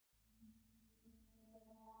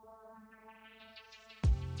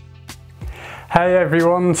Hey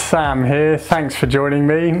everyone, Sam here. Thanks for joining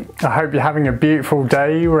me. I hope you're having a beautiful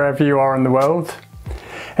day wherever you are in the world.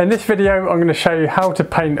 In this video I'm going to show you how to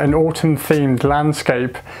paint an autumn themed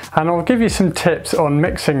landscape, and I'll give you some tips on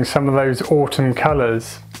mixing some of those autumn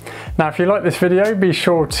colours. Now if you like this video, be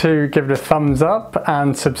sure to give it a thumbs up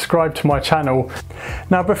and subscribe to my channel.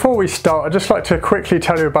 Now before we start, I'd just like to quickly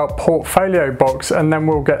tell you about Portfolio Box and then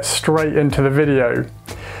we'll get straight into the video.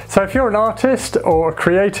 So if you're an artist or a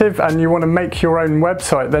creative and you want to make your own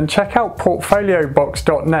website, then check out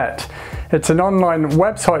portfoliobox.net. It's an online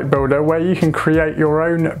website builder where you can create your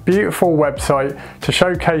own beautiful website to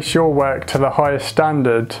showcase your work to the highest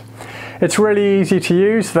standard. It's really easy to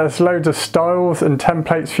use. There's loads of styles and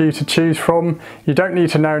templates for you to choose from. You don't need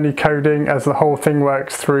to know any coding, as the whole thing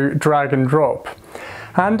works through drag and drop.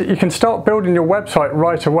 And you can start building your website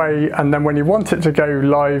right away, and then when you want it to go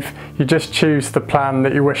live, you just choose the plan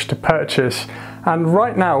that you wish to purchase. And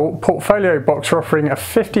right now, Portfolio Box are offering a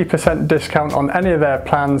 50% discount on any of their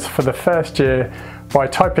plans for the first year by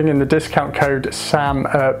typing in the discount code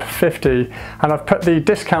SAMERP50, and I've put the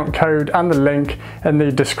discount code and the link in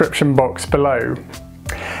the description box below.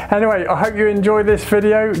 Anyway, I hope you enjoy this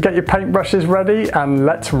video. Get your paintbrushes ready and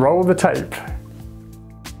let's roll the tape.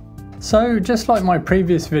 So just like my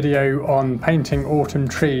previous video on painting autumn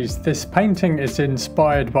trees, this painting is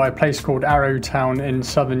inspired by a place called Arrowtown in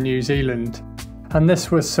southern New Zealand. And this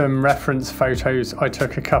was some reference photos I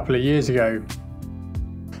took a couple of years ago.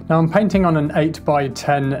 Now I'm painting on an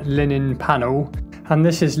 8x10 linen panel, and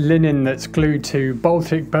this is linen that's glued to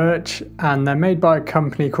Baltic birch, and they're made by a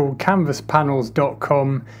company called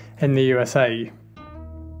canvaspanels.com in the USA.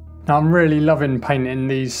 Now I'm really loving painting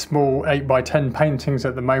these small 8x10 paintings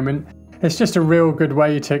at the moment. It's just a real good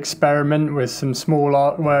way to experiment with some small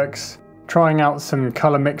artworks, trying out some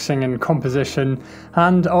colour mixing and composition,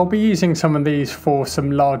 and I'll be using some of these for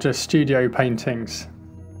some larger studio paintings.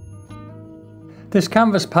 This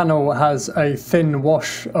canvas panel has a thin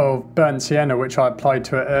wash of burnt sienna which I applied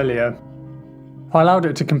to it earlier. I allowed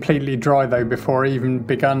it to completely dry though before I even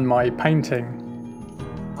begun my painting.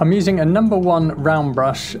 I'm using a number 1 round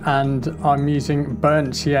brush, and I'm using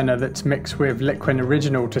burnt sienna that's mixed with liquid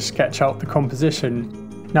original to sketch out the composition.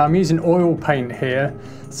 Now I'm using oil paint here,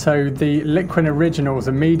 so the liquid original is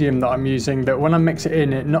a medium that I'm using that when I mix it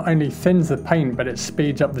in, it not only thins the paint but it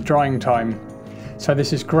speeds up the drying time. So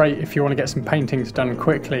this is great if you want to get some paintings done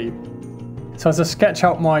quickly. So as I sketch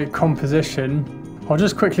out my composition, I'll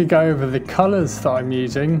just quickly go over the colours that I'm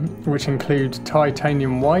using, which include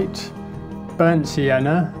titanium white, burnt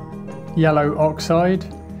sienna, yellow oxide,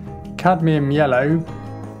 cadmium yellow,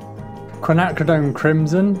 quinacridone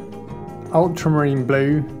crimson, ultramarine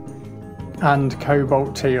blue and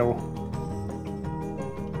cobalt teal.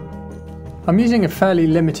 I'm using a fairly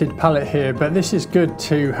limited palette here, but this is good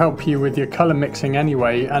to help you with your colour mixing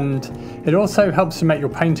anyway, and it also helps to make your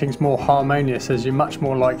paintings more harmonious, as you're much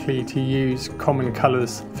more likely to use common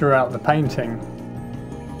colours throughout the painting.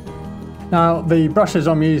 Now the brushes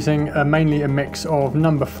I'm using are mainly a mix of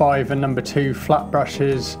number 5 and number 2 flat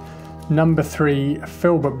brushes, number 3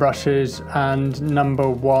 filbert brushes and number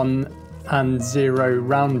 1 and 0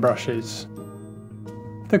 round brushes.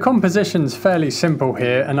 The composition's fairly simple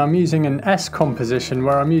here, and I'm using an S composition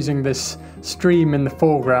where I'm using this stream in the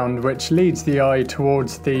foreground which leads the eye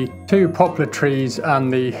towards the 2 poplar trees and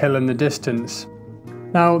the hill in the distance.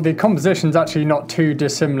 Now the composition's actually not too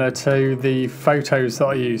dissimilar to the photos that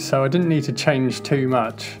I use, so I didn't need to change too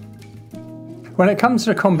much. When it comes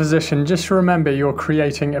to composition, just remember you're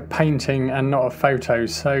creating a painting and not a photo,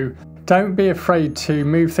 so don't be afraid to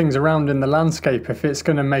move things around in the landscape if it's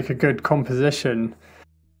going to make a good composition.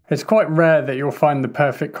 It's quite rare that you'll find the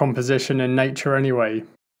perfect composition in nature anyway.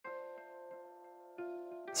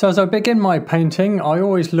 So as I begin my painting, I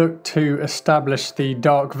always look to establish the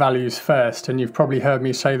dark values first, and you've probably heard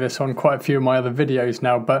me say this on quite a few of my other videos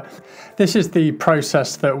now, but this is the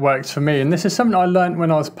process that works for me, and this is something I learned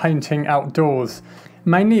when I was painting outdoors,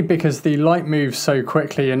 mainly because the light moves so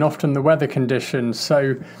quickly and often the weather conditions,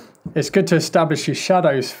 so it's good to establish your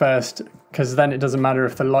shadows first, because then it doesn't matter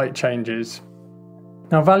if the light changes.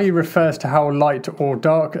 Now value refers to how light or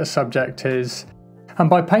dark a subject is, and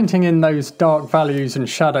by painting in those dark values and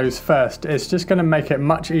shadows first, it's just going to make it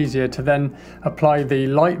much easier to then apply the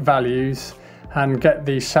light values and get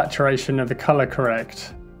the saturation of the colour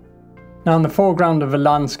correct. Now in the foreground of a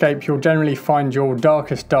landscape, you'll generally find your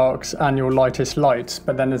darkest darks and your lightest lights,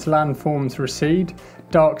 but then as landforms recede,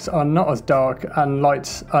 darks are not as dark and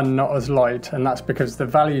lights are not as light, and that's because the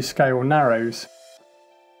value scale narrows.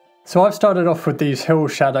 So I've started off with these hill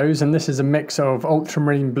shadows, and this is a mix of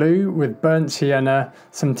ultramarine blue with burnt sienna,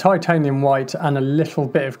 some titanium white and a little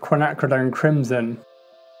bit of quinacridone crimson.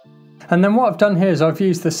 And then what I've done here is I've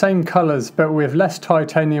used the same colours but with less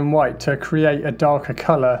titanium white to create a darker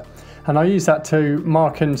colour, and I use that to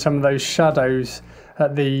mark in some of those shadows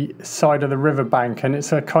at the side of the riverbank, and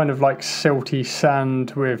it's a kind of like silty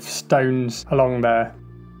sand with stones along there.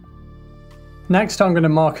 Next I'm going to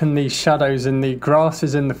mark in these shadows in the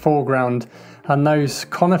grasses in the foreground and those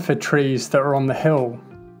conifer trees that are on the hill.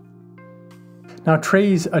 Now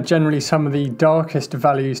trees are generally some of the darkest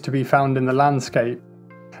values to be found in the landscape,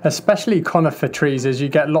 especially conifer trees, as you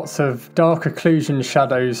get lots of dark occlusion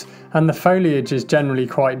shadows and the foliage is generally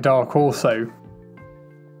quite dark also.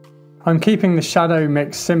 I'm keeping the shadow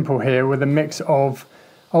mix simple here with a mix of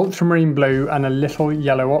ultramarine blue and a little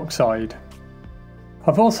yellow oxide.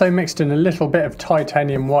 I've also mixed in a little bit of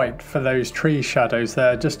titanium white for those tree shadows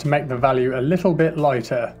there, just to make the value a little bit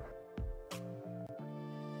lighter.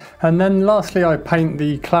 And then lastly I paint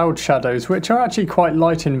the cloud shadows, which are actually quite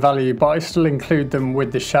light in value, but I still include them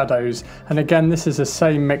with the shadows. And again, this is the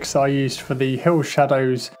same mix I used for the hill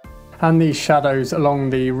shadows and these shadows along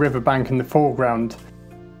the riverbank in the foreground.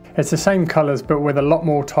 It's the same colours but with a lot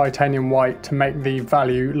more titanium white to make the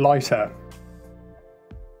value lighter.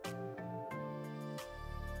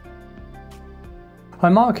 I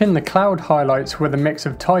mark in the cloud highlights with a mix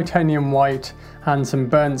of titanium white and some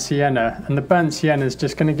burnt sienna, and the burnt sienna is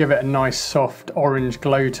just going to give it a nice soft orange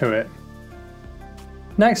glow to it.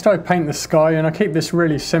 Next I paint the sky, and I keep this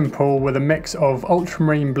really simple with a mix of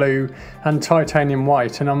ultramarine blue and titanium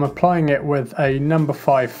white, and I'm applying it with a number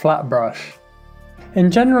 5 flat brush. In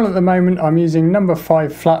general at the moment I'm using number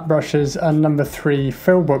 5 flat brushes and number 3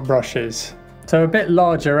 filbert brushes. So a bit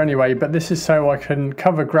larger anyway, but this is so I can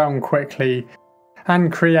cover ground quickly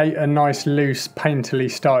and create a nice loose painterly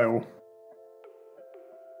style.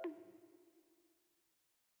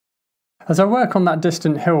 As I work on that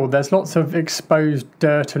distant hill, there's lots of exposed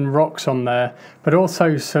dirt and rocks on there, but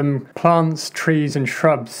also some plants, trees and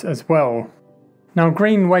shrubs as well. Now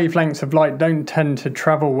green wavelengths of light don't tend to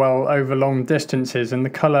travel well over long distances and the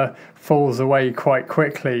colour falls away quite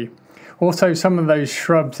quickly. Also, some of those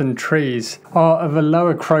shrubs and trees are of a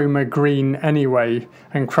lower chroma green anyway,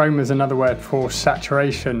 and chroma is another word for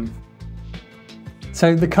saturation.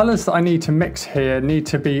 So the colours that I need to mix here need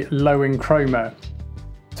to be low in chroma.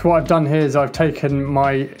 So what I've done here is I've taken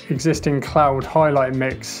my existing cloud highlight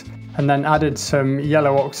mix and then added some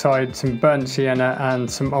yellow oxide, some burnt sienna and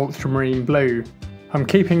some ultramarine blue. I'm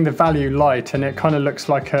keeping the value light and it kind of looks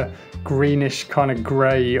like a greenish kind of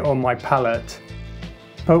grey on my palette.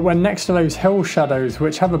 But when next to those hill shadows,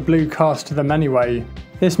 which have a blue cast to them anyway,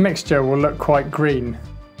 this mixture will look quite green.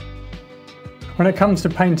 When it comes to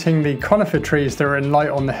painting the conifer trees that are in light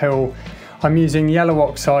on the hill, I'm using yellow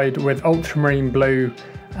oxide with ultramarine blue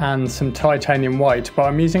and some titanium white, but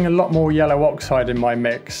I'm using a lot more yellow oxide in my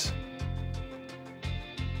mix.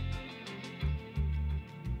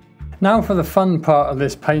 Now for the fun part of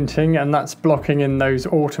this painting, and that's blocking in those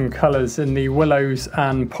autumn colours in the willows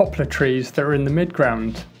and poplar trees that are in the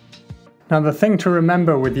midground. Now the thing to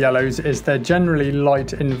remember with yellows is they're generally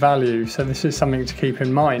light in value, so this is something to keep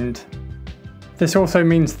in mind. This also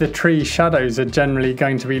means the tree shadows are generally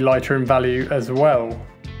going to be lighter in value as well.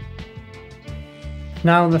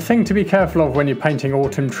 Now the thing to be careful of when you're painting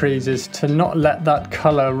autumn trees is to not let that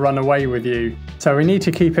colour run away with you, so we need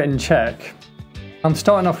to keep it in check. I'm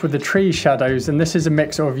starting off with the tree shadows, and this is a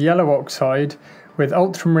mix of yellow oxide with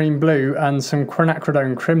ultramarine blue and some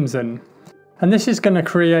quinacridone crimson. And this is going to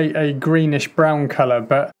create a greenish brown colour,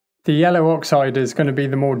 but the yellow oxide is going to be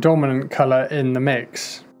the more dominant colour in the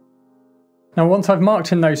mix. Now once I've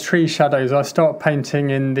marked in those tree shadows, I start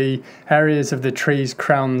painting in the areas of the trees'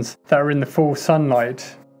 crowns that are in the full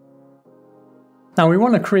sunlight. Now we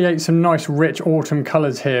want to create some nice rich autumn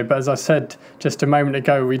colours here, but as I said just a moment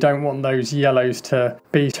ago, we don't want those yellows to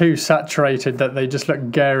be too saturated that they just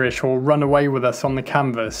look garish or run away with us on the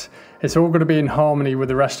canvas. It's all got to be in harmony with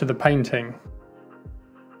the rest of the painting.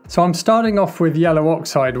 So I'm starting off with yellow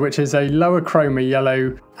oxide, which is a lower chroma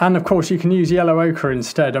yellow, and of course you can use yellow ochre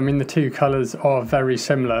instead. I mean, the two colours are very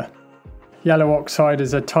similar. Yellow oxide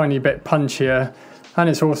is a tiny bit punchier, and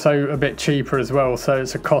it's also a bit cheaper as well, so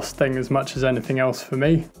it's a cost thing as much as anything else for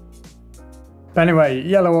me. But anyway,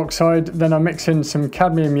 yellow oxide, then I mix in some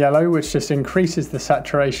cadmium yellow, which just increases the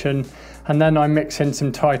saturation, and then I mix in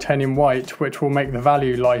some titanium white, which will make the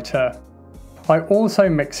value lighter. I also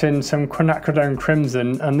mix in some quinacridone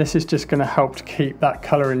crimson, and this is just going to help to keep that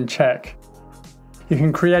colour in check. You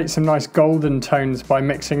can create some nice golden tones by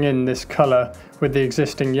mixing in this colour with the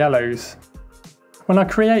existing yellows. When I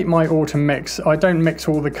create my autumn mix, I don't mix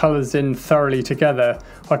all the colours in thoroughly together.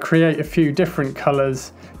 I create a few different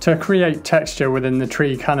colours to create texture within the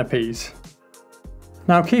tree canopies.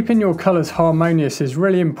 Now, keeping your colours harmonious is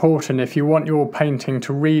really important if you want your painting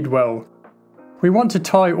to read well. We want to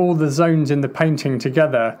tie all the zones in the painting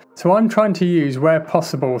together, so I'm trying to use, where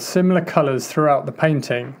possible, similar colours throughout the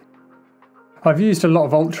painting. I've used a lot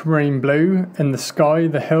of ultramarine blue in the sky,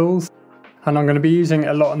 the hills, and I'm going to be using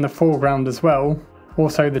a lot in the foreground as well,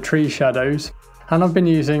 also the tree shadows, and I've been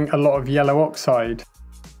using a lot of yellow oxide.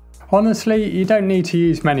 Honestly, you don't need to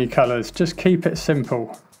use many colours, just keep it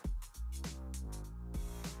simple.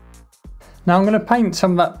 Now I'm going to paint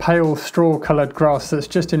some of that pale straw coloured grass that's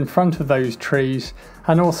just in front of those trees,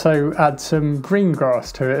 and also add some green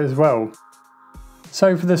grass to it as well.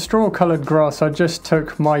 So for the straw coloured grass, I just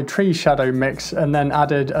took my tree shadow mix and then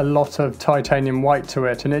added a lot of titanium white to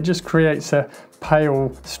it, and it just creates a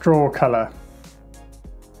pale straw colour.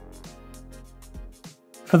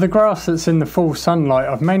 For the grass that's in the full sunlight,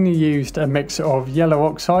 I've mainly used a mix of yellow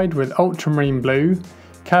oxide with ultramarine blue,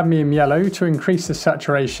 cadmium yellow to increase the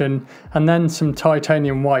saturation, and then some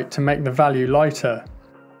titanium white to make the value lighter.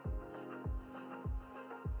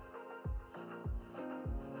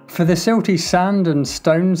 For the silty sand and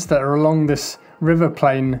stones that are along this river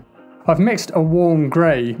plain, I've mixed a warm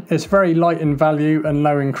grey. It's very light in value and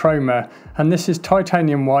low in chroma, and this is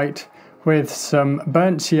titanium white with some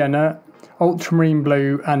burnt sienna, ultramarine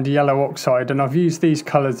blue and yellow oxide, and I've used these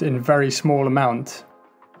colours in very small amounts.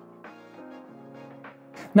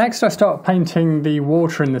 Next I start painting the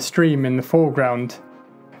water in the stream in the foreground.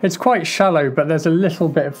 It's quite shallow, but there's a little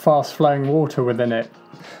bit of fast flowing water within it.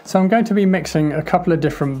 So I'm going to be mixing a couple of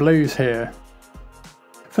different blues here.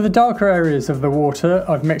 For the darker areas of the water,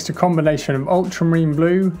 I've mixed a combination of ultramarine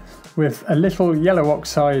blue with a little yellow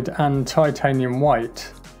oxide and titanium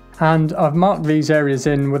white. And I've marked these areas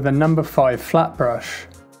in with a number 5 flat brush.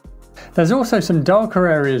 There's also some darker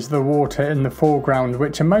areas of the water in the foreground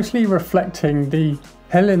which are mostly reflecting the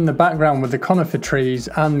hill in the background with the conifer trees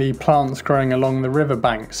and the plants growing along the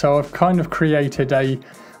riverbank. So I've kind of created a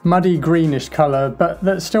muddy greenish colour, but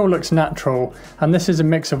that still looks natural, and this is a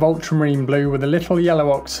mix of ultramarine blue with a little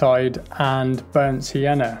yellow oxide and burnt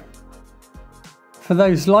sienna. For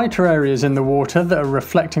those lighter areas in the water that are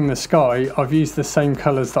reflecting the sky, I've used the same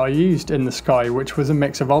colours that I used in the sky, which was a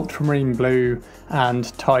mix of ultramarine blue and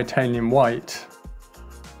titanium white.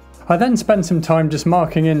 I then spent some time just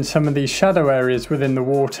marking in some of these shadow areas within the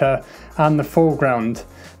water and the foreground.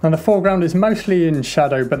 Now the foreground is mostly in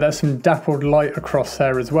shadow, but there's some dappled light across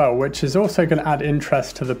there as well, which is also going to add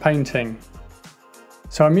interest to the painting.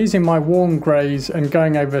 So I'm using my warm greys and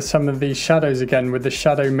going over some of these shadows again with the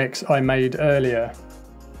shadow mix I made earlier.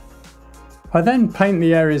 I then paint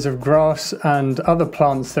the areas of grass and other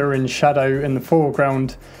plants that are in shadow in the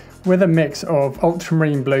foreground with a mix of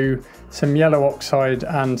ultramarine blue, some yellow oxide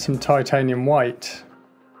and some titanium white.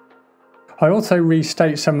 I also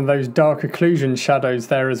restate some of those dark occlusion shadows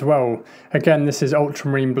there as well. Again, this is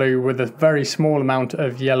ultramarine blue with a very small amount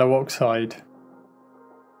of yellow oxide.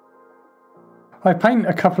 I paint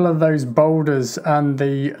a couple of those boulders and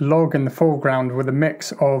the log in the foreground with a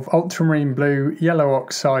mix of ultramarine blue, yellow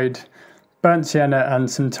oxide, burnt sienna and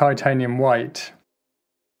some titanium white.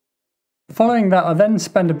 Following that, I then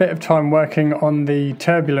spend a bit of time working on the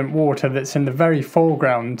turbulent water that's in the very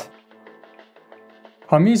foreground.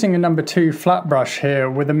 I'm using a number 2 flat brush here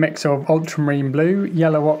with a mix of ultramarine blue,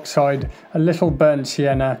 yellow oxide, a little burnt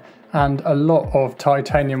sienna and a lot of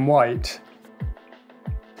titanium white.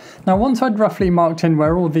 Now once I'd roughly marked in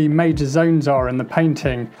where all the major zones are in the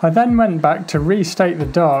painting, I then went back to restate the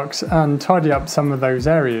darks and tidy up some of those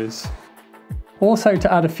areas. Also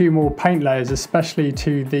to add a few more paint layers, especially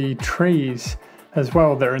to the trees as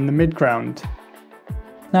well that are in the midground.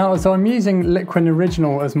 Now as I'm using Liquid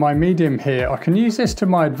Original as my medium here, I can use this to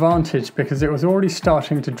my advantage because it was already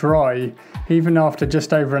starting to dry even after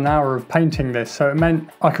just over an hour of painting this, so it meant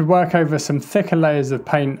I could work over some thicker layers of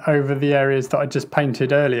paint over the areas that I just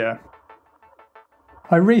painted earlier.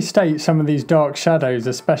 I restate some of these dark shadows,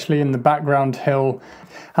 especially in the background hill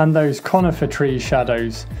and those conifer tree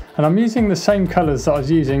shadows, and I'm using the same colours that I was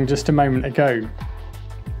using just a moment ago.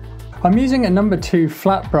 I'm using a number 2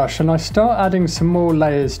 flat brush and I start adding some more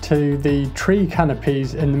layers to the tree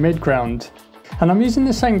canopies in the midground. And I'm using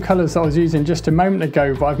the same colours that I was using just a moment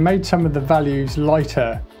ago, but I've made some of the values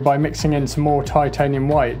lighter by mixing in some more titanium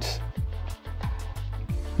white.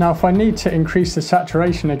 Now if I need to increase the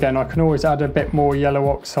saturation again, I can always add a bit more yellow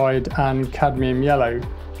oxide and cadmium yellow.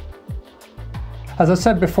 As I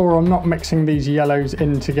said before, I'm not mixing these yellows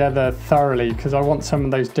in together thoroughly because I want some of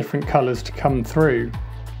those different colours to come through.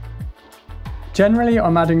 Generally,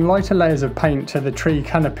 I'm adding lighter layers of paint to the tree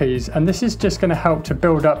canopies, and this is just going to help to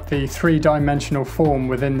build up the three-dimensional form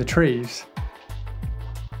within the trees.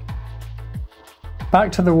 Back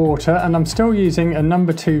to the water, and I'm still using a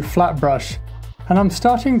number 2 flat brush, and I'm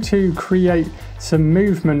starting to create some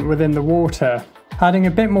movement within the water, adding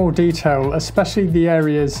a bit more detail, especially the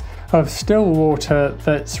areas of still water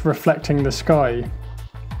that's reflecting the sky.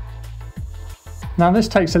 Now this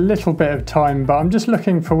takes a little bit of time, but I'm just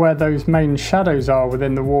looking for where those main shadows are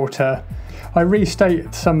within the water. I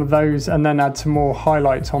restate some of those and then add some more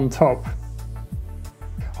highlights on top.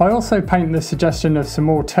 I also paint the suggestion of some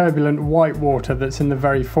more turbulent white water that's in the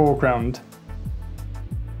very foreground.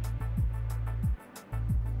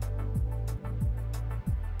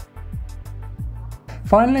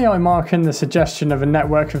 Finally, I mark in the suggestion of a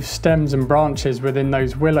network of stems and branches within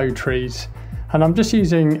those willow trees, and I'm just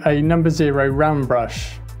using a number 0 round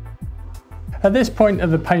brush. At this point of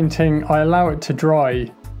the painting, I allow it to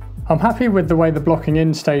dry. I'm happy with the way the blocking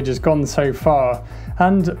in stage has gone so far,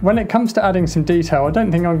 and when it comes to adding some detail, I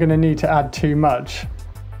don't think I'm going to need to add too much.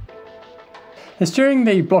 It's during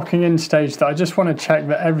the blocking in stage that I just want to check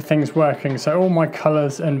that everything's working, so all my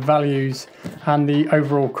colours and values and the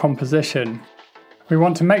overall composition. We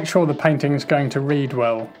want to make sure the painting is going to read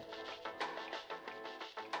well.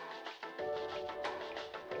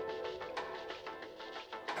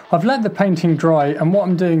 I've let the painting dry, and what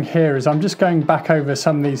I'm doing here is I'm just going back over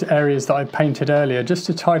some of these areas that I painted earlier just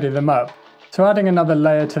to tidy them up. So adding another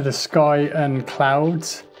layer to the sky and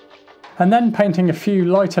clouds, and then painting a few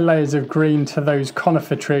lighter layers of green to those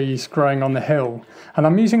conifer trees growing on the hill. And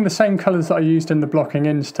I'm using the same colours that I used in the blocking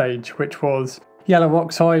in stage, which was yellow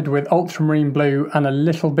oxide with ultramarine blue and a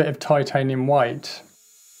little bit of titanium white.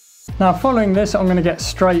 Now following this, I'm going to get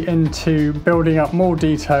straight into building up more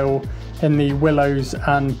detail in the willows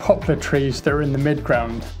and poplar trees that are in the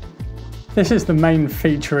midground. This is the main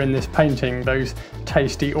feature in this painting, those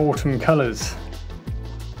tasty autumn colours.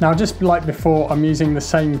 Now just like before, I'm using the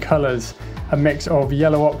same colours, a mix of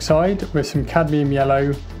yellow oxide with some cadmium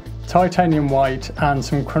yellow, titanium white and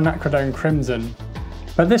some quinacridone crimson.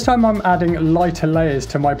 But this time I'm adding lighter layers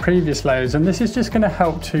to my previous layers, and this is just going to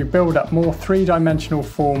help to build up more three-dimensional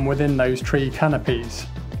form within those tree canopies.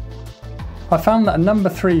 I found that a number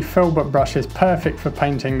 3 filbert brush is perfect for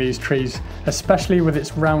painting these trees, especially with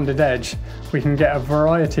its rounded edge. We can get a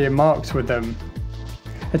variety of marks with them.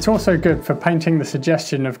 It's also good for painting the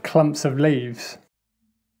suggestion of clumps of leaves.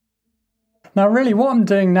 Now really what I'm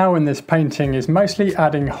doing now in this painting is mostly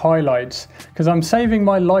adding highlights, because I'm saving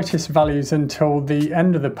my lightest values until the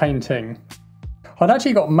end of the painting. I'd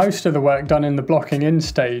actually got most of the work done in the blocking in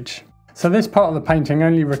stage, so this part of the painting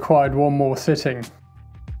only required one more sitting.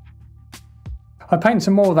 I paint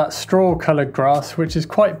some more of that straw coloured grass, which is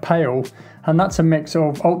quite pale, and that's a mix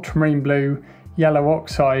of ultramarine blue, yellow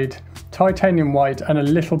oxide, titanium white and a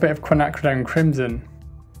little bit of quinacridone crimson.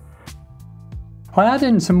 I add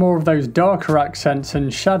in some more of those darker accents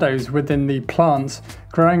and shadows within the plants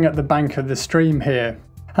growing at the bank of the stream here,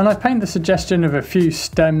 and I paint the suggestion of a few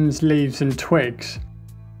stems, leaves and twigs.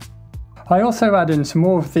 I also add in some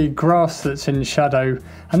more of the grass that's in shadow,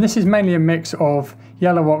 and this is mainly a mix of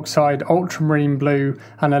yellow oxide, ultramarine blue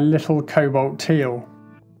and a little cobalt teal.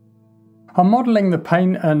 I'm modelling the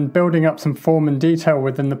paint and building up some form and detail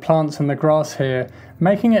within the plants and the grass here,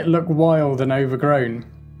 making it look wild and overgrown.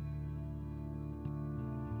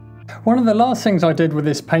 One of the last things I did with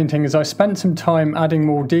this painting is I spent some time adding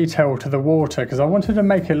more detail to the water because I wanted to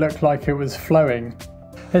make it look like it was flowing.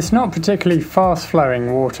 It's not particularly fast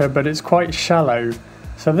flowing water, but it's quite shallow,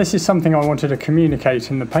 so this is something I wanted to communicate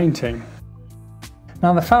in the painting.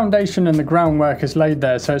 Now the foundation and the groundwork is laid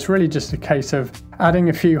there, so it's really just a case of adding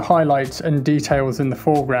a few highlights and details in the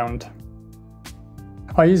foreground.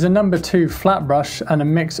 I use a number 2 flat brush and a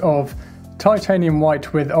mix of titanium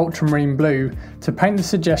white with ultramarine blue to paint the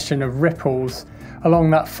suggestion of ripples along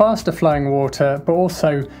that faster flowing water, but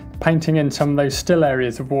also painting in some of those still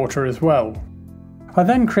areas of water as well. I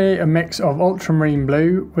then create a mix of ultramarine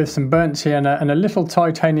blue with some burnt sienna and a little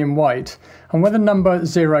titanium white, and with a number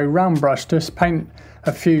 0 round brush just paint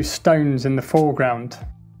a few stones in the foreground.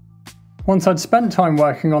 Once I'd spent time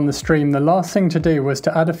working on the stream, the last thing to do was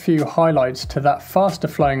to add a few highlights to that faster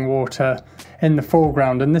flowing water in the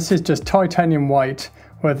foreground, and this is just titanium white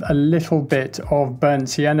with a little bit of burnt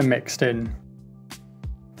sienna mixed in.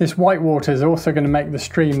 This white water is also going to make the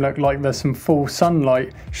stream look like there's some full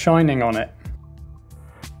sunlight shining on it.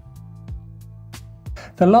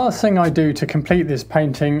 The last thing I do to complete this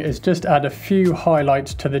painting is just add a few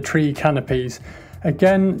highlights to the tree canopies,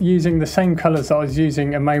 again using the same colours that I was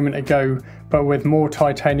using a moment ago but with more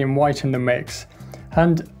titanium white in the mix.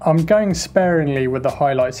 And I'm going sparingly with the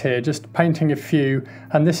highlights here, just painting a few,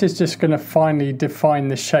 and this is just going to finally define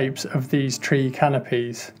the shapes of these tree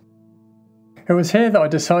canopies. It was here that I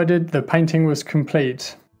decided the painting was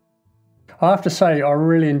complete. I have to say I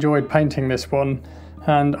really enjoyed painting this one,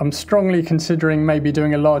 and I'm strongly considering maybe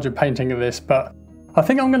doing a larger painting of this, but I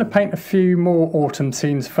think I'm going to paint a few more autumn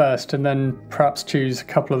scenes first and then perhaps choose a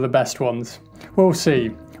couple of the best ones. We'll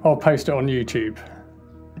see. I'll post it on YouTube.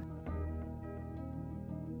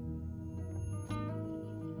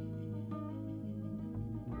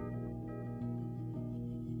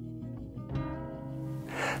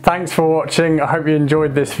 Thanks for watching. I hope you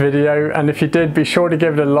enjoyed this video, and if you did, be sure to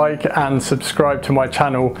give it a like and subscribe to my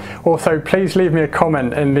channel. Also, please leave me a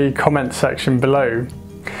comment in the comment section below.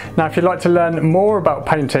 Now, if you'd like to learn more about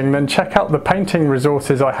painting, then check out the painting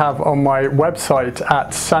resources I have on my website at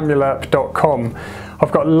samuelerp.com.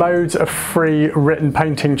 I've got loads of free written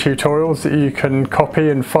painting tutorials that you can copy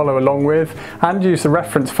and follow along with, and use the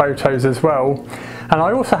reference photos as well. And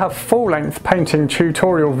I also have full-length painting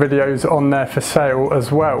tutorial videos on there for sale as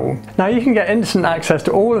well. Now, you can get instant access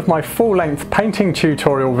to all of my full-length painting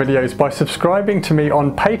tutorial videos by subscribing to me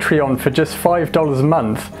on Patreon for just $5 a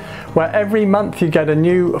month, where every month you get a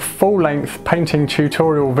new full-length painting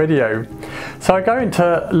tutorial video. So I go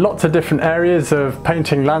into lots of different areas of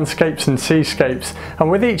painting landscapes and seascapes, and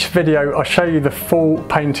with each video I show you the full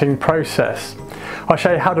painting process. I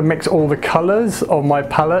show you how to mix all the colours on my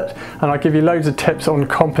palette, and I give you loads of tips on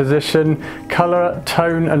composition, colour,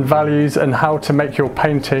 tone and values, and how to make your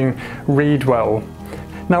painting read well.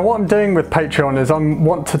 Now, what I'm doing with Patreon is I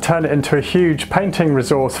want to turn it into a huge painting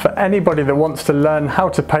resource for anybody that wants to learn how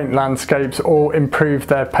to paint landscapes or improve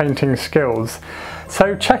their painting skills.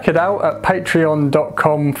 So check it out at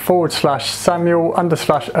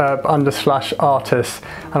patreon.com/Samuel_Earp_artist,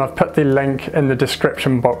 and I've put the link in the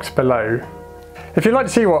description box below. If you'd like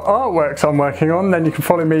to see what artworks I'm working on, then you can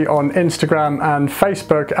follow me on Instagram and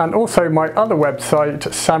Facebook, and also my other website,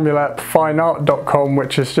 samuelerpfineart.com,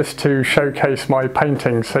 which is just to showcase my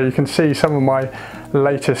paintings, so you can see some of my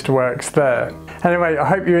latest works there. Anyway, I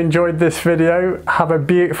hope you enjoyed this video. Have a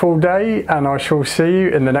beautiful day, and I shall see you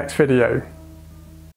in the next video.